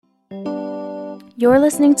You're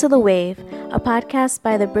listening to The Wave, a podcast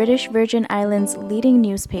by the British Virgin Islands' leading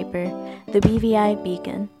newspaper, the BVI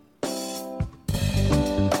Beacon.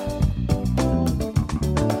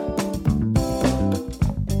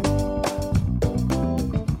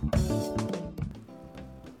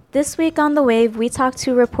 This week on The Wave, we talk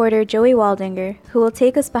to reporter Joey Waldinger, who will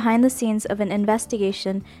take us behind the scenes of an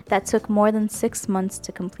investigation that took more than 6 months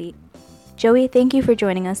to complete. Joey, thank you for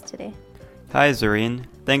joining us today. Hi, Zareen.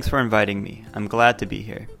 Thanks for inviting me. I'm glad to be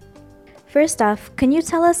here. First off, can you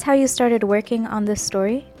tell us how you started working on this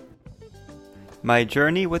story? My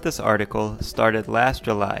journey with this article started last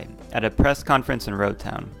July at a press conference in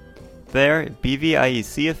Roadtown. There,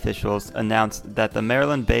 BVIEC officials announced that the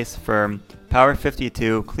Maryland-based firm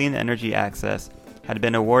Power52 Clean Energy Access had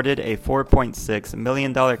been awarded a $4.6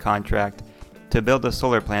 million contract to build a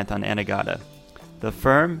solar plant on Anegada. The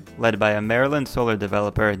firm, led by a Maryland solar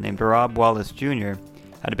developer named Rob Wallace Jr.,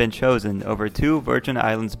 had been chosen over two Virgin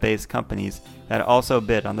Islands-based companies that also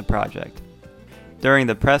bid on the project. During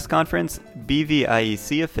the press conference,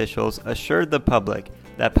 BVIEC officials assured the public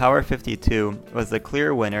that Power52 was the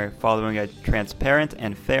clear winner following a transparent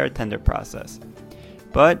and fair tender process.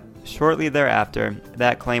 But shortly thereafter,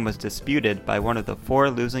 that claim was disputed by one of the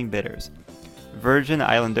four losing bidders, Virgin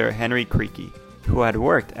Islander Henry Creaky, who had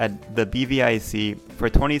worked at the BVIEC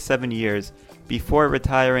for 27 years before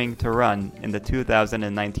retiring to run in the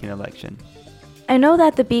 2019 election. I know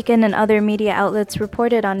that the Beacon and other media outlets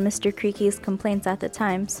reported on Mr. Creaky's complaints at the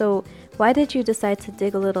time, so why did you decide to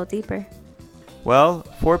dig a little deeper? Well,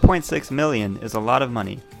 $4.6 million is a lot of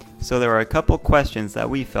money, so there were a couple questions that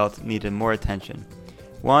we felt needed more attention.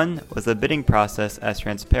 One, was the bidding process as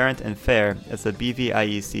transparent and fair as the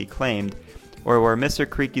BVIEC claimed, or were Mr.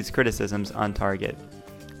 Creaky's criticisms on target?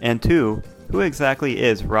 And two, who exactly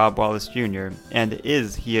is Rob Wallace Jr., and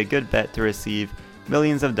is he a good bet to receive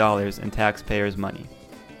millions of dollars in taxpayers' money?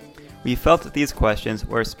 We felt that these questions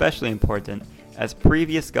were especially important as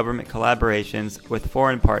previous government collaborations with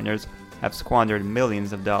foreign partners have squandered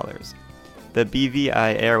millions of dollars. The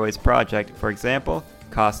BVI Airways project, for example,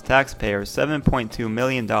 cost taxpayers $7.2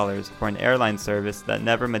 million for an airline service that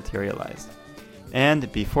never materialized.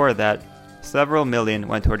 And before that, several million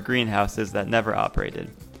went toward greenhouses that never operated.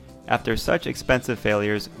 After such expensive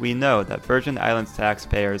failures, we know that Virgin Islands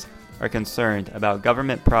taxpayers are concerned about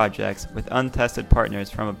government projects with untested partners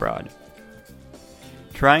from abroad.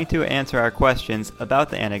 Trying to answer our questions about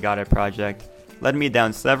the Anegada project led me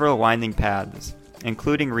down several winding paths,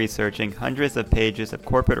 including researching hundreds of pages of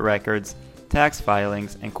corporate records, tax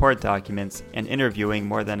filings, and court documents, and interviewing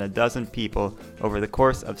more than a dozen people over the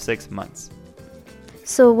course of 6 months.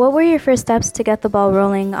 So what were your first steps to get the ball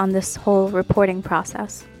rolling on this whole reporting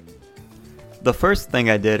process? The first thing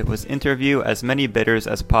I did was interview as many bidders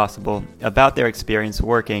as possible about their experience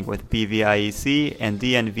working with BVIEC and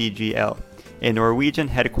DNVGL, a Norwegian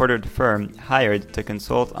headquartered firm hired to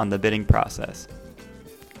consult on the bidding process.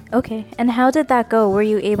 Okay, and how did that go? Were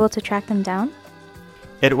you able to track them down?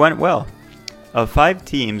 It went well. Of 5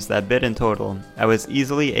 teams that bid in total, I was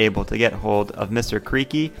easily able to get hold of Mr.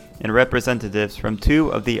 Creaky and representatives from 2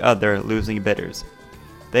 of the other losing bidders.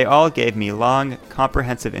 They all gave me long,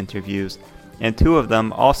 comprehensive interviews, and 2 of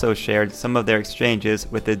them also shared some of their exchanges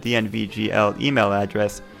with the DNVGL email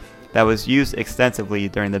address that was used extensively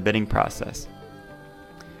during the bidding process.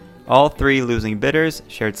 All 3 losing bidders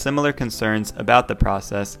shared similar concerns about the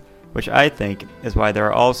process, which I think is why they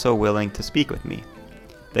are all so willing to speak with me.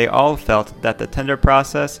 They all felt that the tender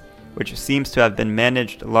process, which seems to have been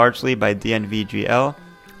managed largely by DNVGL,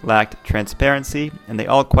 lacked transparency, and they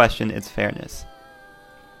all questioned its fairness.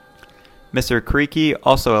 Mr. Creaky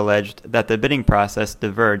also alleged that the bidding process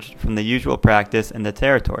diverged from the usual practice in the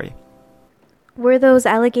territory. Were those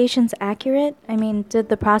allegations accurate? I mean, did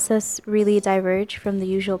the process really diverge from the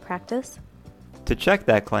usual practice? To check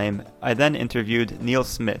that claim, I then interviewed Neil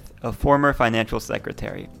Smith, a former financial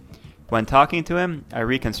secretary. When talking to him, I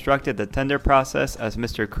reconstructed the tender process as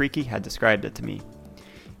Mr. Creaky had described it to me.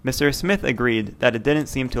 Mr. Smith agreed that it didn't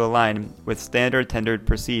seem to align with standard tendered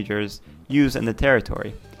procedures used in the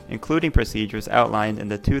territory, including procedures outlined in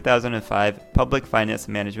the 2005 Public Finance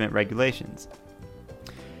Management Regulations.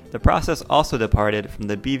 The process also departed from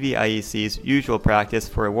the BVIEC's usual practice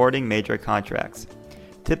for awarding major contracts.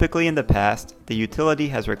 Typically in the past, the utility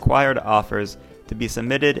has required offers to be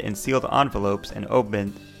submitted in sealed envelopes and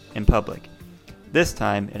opened in public. This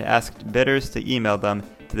time, it asked bidders to email them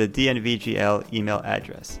to the DNVGL email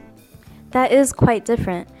address. That is quite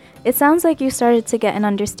different. It sounds like you started to get an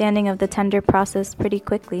understanding of the tender process pretty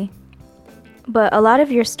quickly. But a lot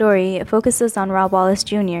of your story focuses on Rob Wallace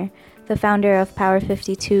Jr., the founder of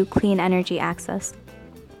Power52 Clean Energy Access.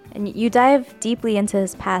 And you dive deeply into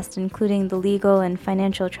his past, including the legal and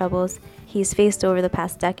financial troubles he's faced over the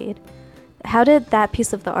past decade. How did that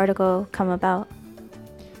piece of the article come about?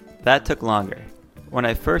 That took longer. When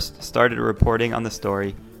I first started reporting on the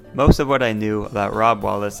story, most of what I knew about Rob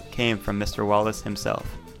Wallace came from Mr. Wallace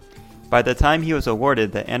himself. By the time he was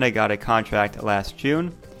awarded the Anegada contract last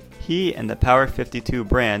June, he and the Power52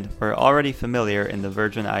 brand were already familiar in the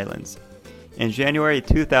Virgin Islands. In January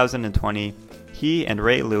 2020, he and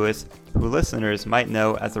Ray Lewis, who listeners might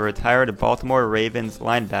know as a retired Baltimore Ravens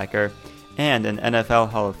linebacker and an NFL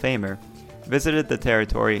Hall of Famer, visited the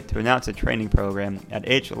territory to announce a training program at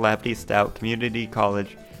H. Labadie Stout Community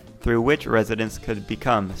College through which residents could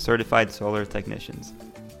become certified solar technicians.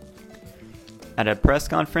 At a press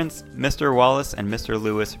conference, Mr. Wallace and Mr.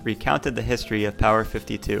 Lewis recounted the history of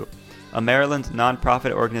Power52, a Maryland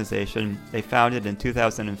nonprofit organization they founded in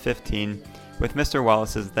 2015 with Mr.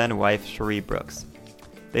 Wallace's then-wife Cherie Brooks.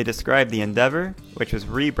 They described the endeavor, which was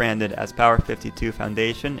rebranded as Power52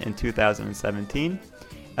 Foundation in 2017,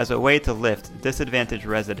 as a way to lift disadvantaged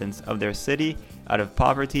residents of their city out of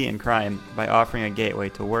poverty and crime by offering a gateway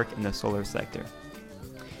to work in the solar sector.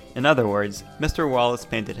 In other words, Mr. Wallace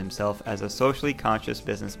painted himself as a socially conscious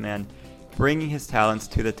businessman bringing his talents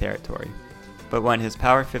to the territory. But when his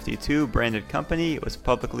Power52 branded company was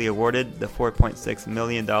publicly awarded the $4.6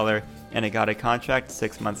 million Anegada contract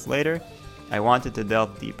 6 months later, I wanted to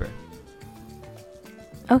delve deeper.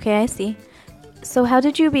 Okay, I see. So how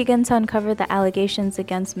did you begin to uncover the allegations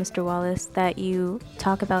against Mr. Wallace that you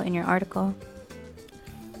talk about in your article?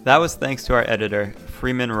 That was thanks to our editor,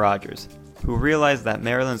 Freeman Rogers, who realized that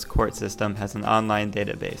Maryland's court system has an online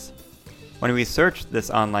database. When we searched this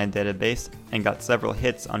online database and got several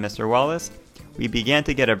hits on Mr. Wallace, we began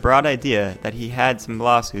to get a broad idea that he had some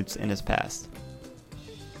lawsuits in his past.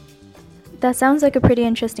 That sounds like a pretty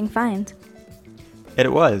interesting find.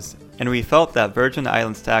 It was, and we felt that Virgin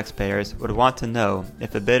Islands taxpayers would want to know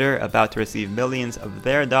if a bidder about to receive millions of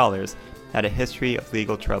their dollars had a history of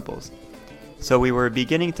legal troubles. So we were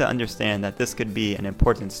beginning to understand that this could be an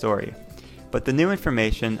important story. But the new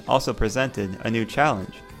information also presented a new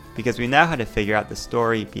challenge, because we now had to figure out the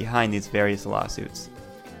story behind these various lawsuits.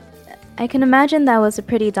 I can imagine that was a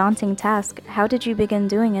pretty daunting task. How did you begin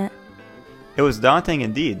doing it? It was daunting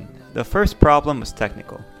indeed. The first problem was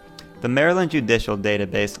technical. The Maryland Judicial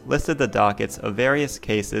Database listed the dockets of various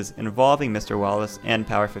cases involving Mr. Wallace and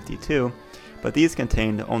Power52, but these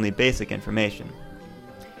contained only basic information.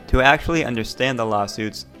 To actually understand the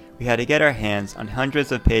lawsuits, we had to get our hands on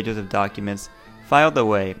hundreds of pages of documents filed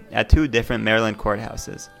away at 2 different Maryland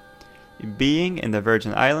courthouses. Being in the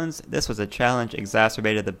Virgin Islands, this was a challenge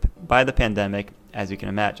exacerbated by the pandemic, as you can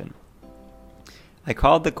imagine. I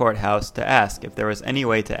called the courthouse to ask if there was any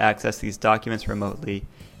way to access these documents remotely,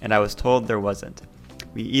 and I was told there wasn't.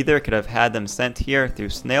 We either could have had them sent here through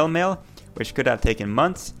snail mail, which could have taken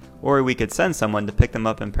months, or we could send someone to pick them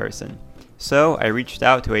up in person. So I reached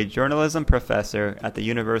out to a journalism professor at the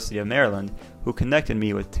University of Maryland who connected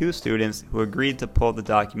me with 2 students who agreed to pull the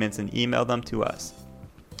documents and email them to us.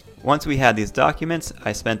 Once we had these documents,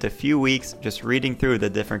 I spent a few weeks just reading through the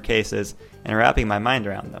different cases and wrapping my mind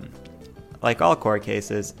around them. Like all court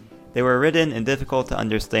cases, they were written in difficult to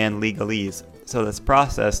understand legalese, so this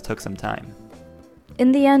process took some time.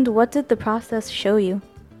 In the end, what did the process show you?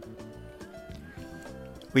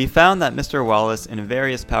 We found that Mr. Wallace and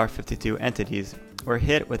various Power52 entities were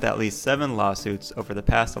hit with at least 7 lawsuits over the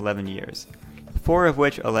past 11 years, 4 of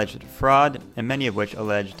which alleged fraud and many of which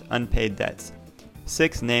alleged unpaid debts.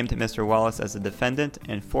 6 named Mr. Wallace as a defendant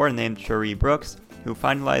and 4 named Cherie Brooks, who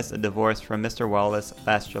finalized a divorce from Mr. Wallace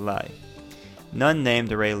last July. None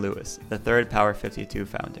named Ray Lewis, the third Power52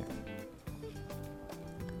 founder.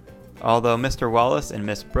 Although Mr. Wallace and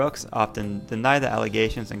Ms. Brooks often deny the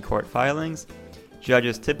allegations in court filings,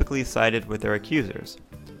 judges typically sided with their accusers.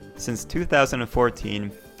 Since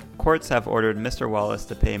 2014, courts have ordered Mr. Wallace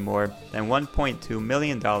to pay more than $1.2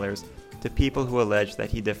 million to people who allege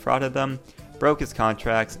that he defrauded them, broke his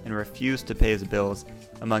contracts, and refused to pay his bills,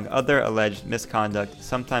 among other alleged misconduct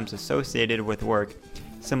sometimes associated with work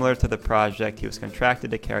similar to the project he was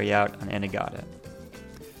contracted to carry out on Anegada.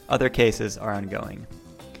 Other cases are ongoing.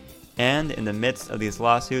 And in the midst of these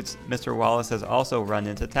lawsuits, Mr. Wallace has also run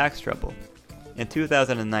into tax trouble. In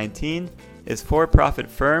 2019, his for-profit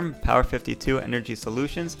firm, Power52 Energy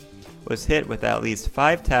Solutions, was hit with at least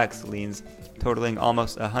 5 tax liens totaling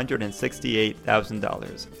almost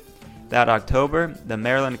 $168,000. That October, the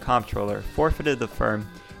Maryland comptroller forfeited the firm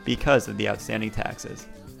because of the outstanding taxes.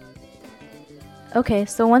 Okay,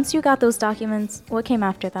 so once you got those documents, what came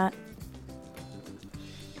after that?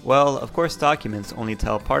 Well, of course documents only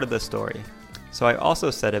tell part of the story. So I also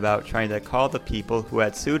set about trying to call the people who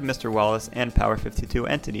had sued Mr. Wallace and Power52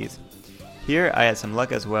 entities. Here I had some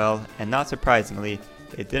luck as well, and not surprisingly,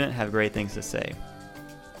 they didn't have great things to say.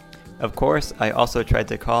 Of course, I also tried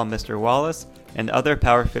to call Mr. Wallace and other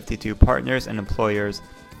Power52 partners and employers,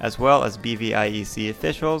 as well as BVIEC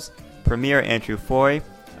officials, Premier Andrew Foy,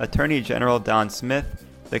 Attorney General Don Smith,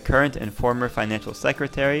 the current and former financial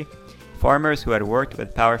secretary, farmers who had worked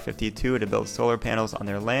with Power52 to build solar panels on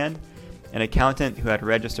their land, an accountant who had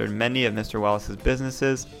registered many of Mr. Wallace's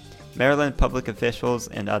businesses, Maryland public officials,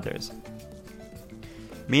 and others.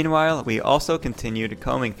 Meanwhile, we also continued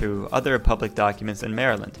combing through other public documents in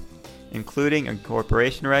Maryland, including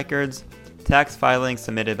incorporation records, tax filings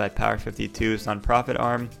submitted by Power52's nonprofit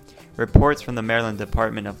arm, reports from the Maryland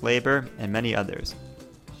Department of Labor, and many others.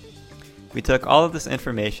 We took all of this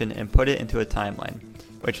information and put it into a timeline,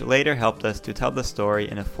 which later helped us to tell the story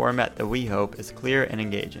in a format that we hope is clear and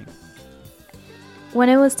engaging. When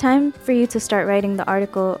it was time for you to start writing the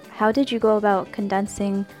article, how did you go about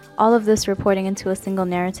condensing all of this reporting into a single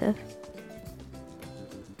narrative?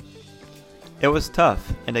 It was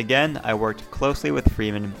tough, and again, I worked closely with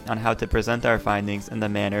Freeman on how to present our findings in the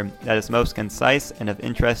manner that is most concise and of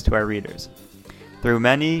interest to our readers. Through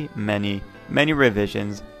many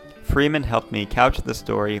revisions, Freeman helped me couch the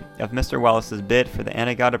story of Mr. Wallace's bid for the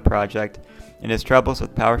Anegada project and his troubles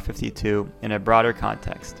with Power52 in a broader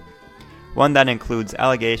context, one that includes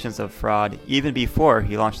allegations of fraud even before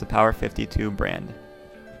he launched the Power52 brand.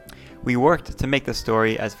 We worked to make the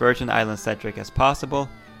story as Virgin Island-centric as possible,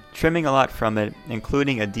 trimming a lot from it,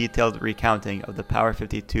 including a detailed recounting of the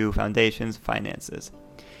Power52 Foundation's finances.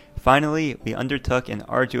 Finally, we undertook an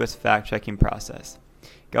arduous fact-checking process.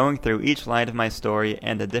 Going through each line of my story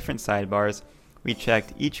and the different sidebars, we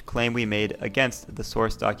checked each claim we made against the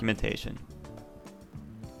source documentation.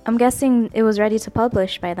 I'm guessing it was ready to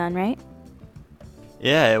publish by then, right?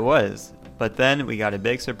 Yeah, it was, but then we got a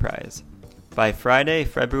big surprise. By Friday,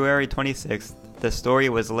 February 26th, the story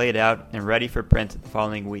was laid out and ready for print the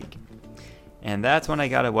following week. And that's when I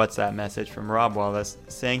got a WhatsApp message from Rob Wallace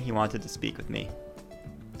saying he wanted to speak with me.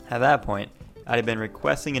 At that point, I had been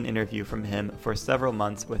requesting an interview from him for several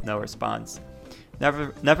months with no response.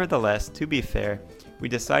 Nevertheless, to be fair, we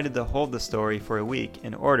decided to hold the story for a week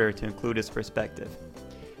in order to include his perspective.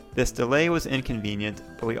 This delay was inconvenient,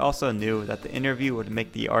 but we also knew that the interview would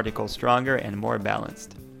make the article stronger and more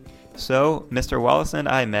balanced. So, Mr. Wallace and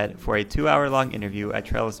I met for a 2-hour-long interview at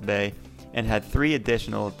Trellis Bay and had 3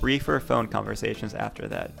 additional, briefer phone conversations after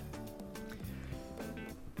that.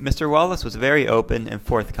 Mr. Wallace was very open and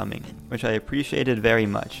forthcoming, which I appreciated very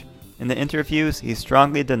much. In the interviews, he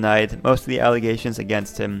strongly denied most of the allegations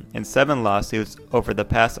against him in 7 lawsuits over the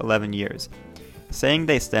past 11 years, saying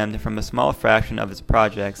they stemmed from a small fraction of his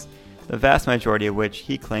projects, the vast majority of which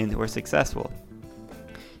he claimed were successful.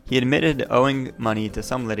 He admitted owing money to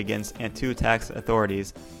some litigants and 2 tax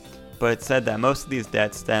authorities, but said that most of these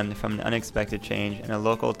debts stemmed from an unexpected change in a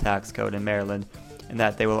local tax code in Maryland, and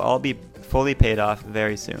that they will all be fully paid off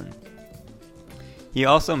very soon. He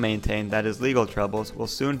also maintained that his legal troubles will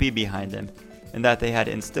soon be behind him, and that they had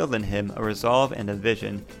instilled in him a resolve and a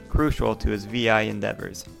vision crucial to his VI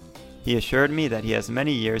endeavors. He assured me that he has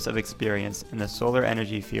many years of experience in the solar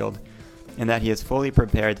energy field, and that he is fully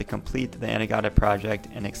prepared to complete the Anegada project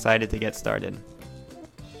and excited to get started.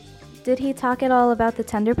 Did he talk at all about the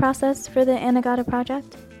tender process for the Anegada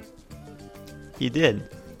project? He did.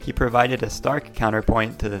 He provided a stark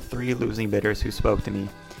counterpoint to the 3 losing bidders who spoke to me,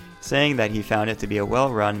 saying that he found it to be a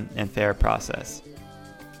well-run and fair process.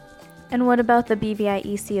 And what about the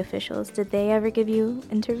BVIEC officials? Did they ever give you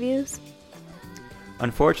interviews?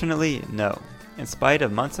 Unfortunately, no. In spite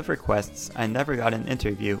of months of requests, I never got an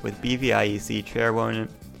interview with BVIEC Chairwoman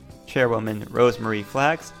Rosemarie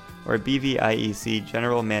Flax or BVIEC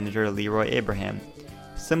General Manager Leroy Abraham.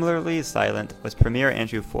 Similarly silent was Premier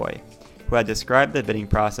Andrew Foy, who had described the bidding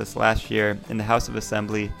process last year in the House of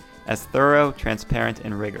Assembly as thorough, transparent,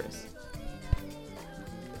 and rigorous.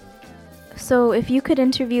 So if you could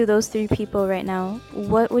interview those 3 people right now,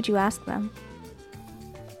 what would you ask them?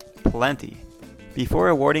 Plenty. Before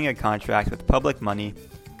awarding a contract with public money,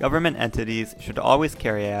 government entities should always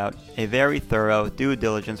carry out a very thorough due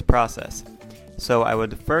diligence process. So I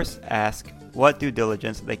would first ask what due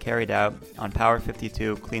diligence they carried out on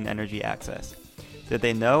Power52 clean energy access. Did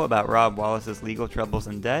they know about Rob Wallace's legal troubles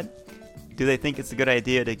and debt? Do they think it's a good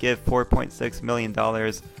idea to give $4.6 million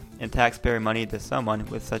in taxpayer money to someone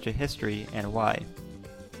with such a history, and why?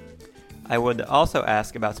 I would also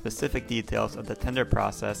ask about specific details of the tender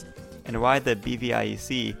process and why the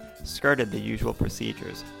BVIEC skirted the usual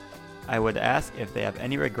procedures. I would ask if they have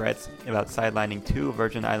any regrets about sidelining 2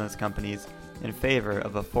 Virgin Islands companies in favor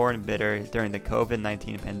of a foreign bidder during the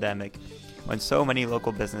COVID-19 pandemic when so many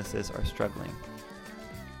local businesses are struggling.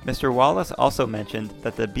 Mr. Wallace also mentioned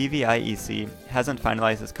that the BVIEC hasn't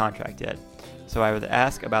finalized its contract yet, so I would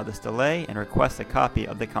ask about this delay and request a copy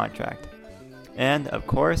of the contract. And, of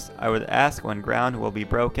course, I would ask when ground will be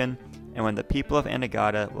broken and when the people of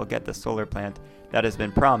Anegada will get the solar plant that has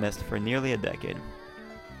been promised for nearly a decade.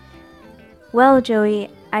 Well, Joey,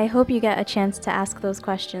 I hope you get a chance to ask those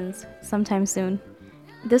questions sometime soon.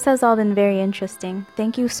 This has all been very interesting.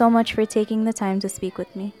 Thank you so much for taking the time to speak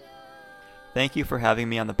with me. Thank you for having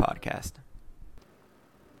me on the podcast.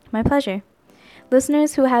 My pleasure.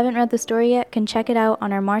 Listeners who haven't read the story yet can check it out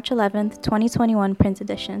on our March 11th, 2021 print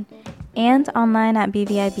edition and online at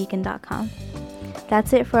bvibeacon.com.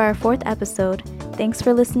 That's it for our 4th episode. Thanks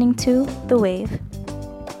for listening to The Wave.